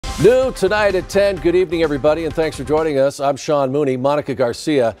New tonight at 10. Good evening, everybody, and thanks for joining us. I'm Sean Mooney. Monica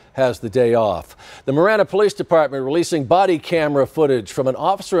Garcia has the day off. The Marana Police Department releasing body camera footage from an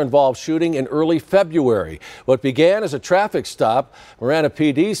officer-involved shooting in early February. What began as a traffic stop, Marana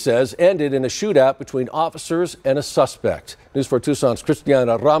PD says, ended in a shootout between officers and a suspect. News 4 Tucson's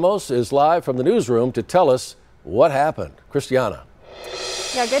Christiana Ramos is live from the newsroom to tell us what happened. Christiana.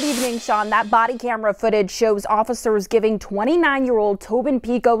 Yeah, good evening, Sean. That body camera footage shows officers giving 29-year-old Tobin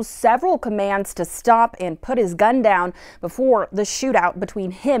Pico several commands to stop and put his gun down before the shootout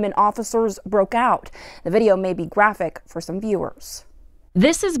between him and officers broke out. The video may be graphic for some viewers.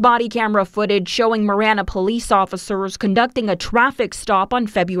 This is body camera footage showing Marana police officers conducting a traffic stop on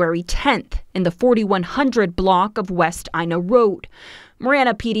February 10th in the 4100 block of West Ina Road.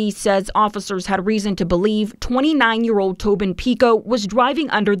 Marana PD says officers had reason to believe 29-year-old Tobin Pico was driving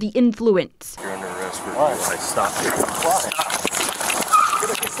under the influence. You're under arrest for DUI. Stop.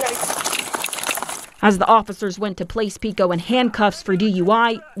 As the officers went to place Pico in handcuffs for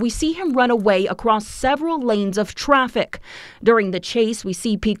DUI, we see him run away across several lanes of traffic. During the chase, we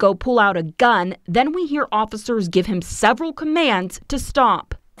see Pico pull out a gun. Then we hear officers give him several commands to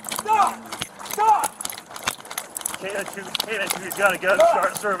stop. Stop! Stop! He's got to go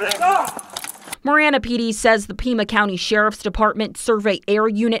start surveying. Stop! Marana PD says the Pima County Sheriff's Department Survey Air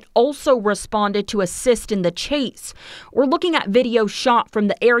Unit also responded to assist in the chase. We're looking at video shot from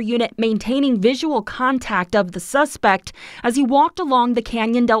the air unit maintaining visual contact of the suspect as he walked along the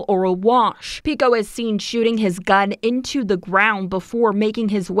Canyon del Oro wash. Pico is seen shooting his gun into the ground before making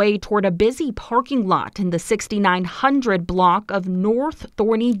his way toward a busy parking lot in the 6900 block of North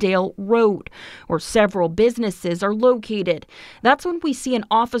Thornydale Road, where several businesses are located. That's when we see an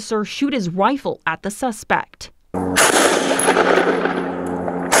officer shoot his rifle at the suspect.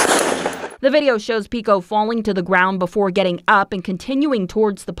 The video shows Pico falling to the ground before getting up and continuing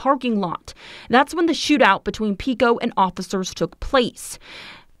towards the parking lot. That's when the shootout between Pico and officers took place.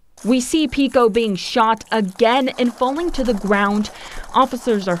 We see Pico being shot again and falling to the ground.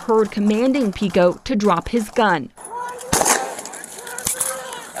 Officers are heard commanding Pico to drop his gun.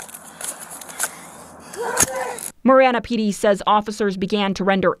 Marana PD says officers began to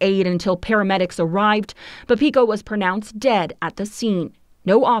render aid until paramedics arrived, but Pico was pronounced dead at the scene.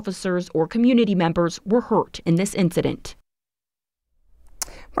 No officers or community members were hurt in this incident.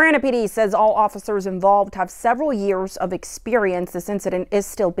 Marana PD says all officers involved have several years of experience. This incident is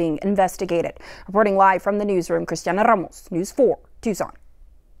still being investigated. Reporting live from the newsroom, Christiana Ramos, News 4, Tucson.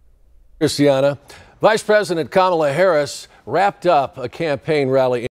 Christiana, Vice President Kamala Harris wrapped up a campaign rally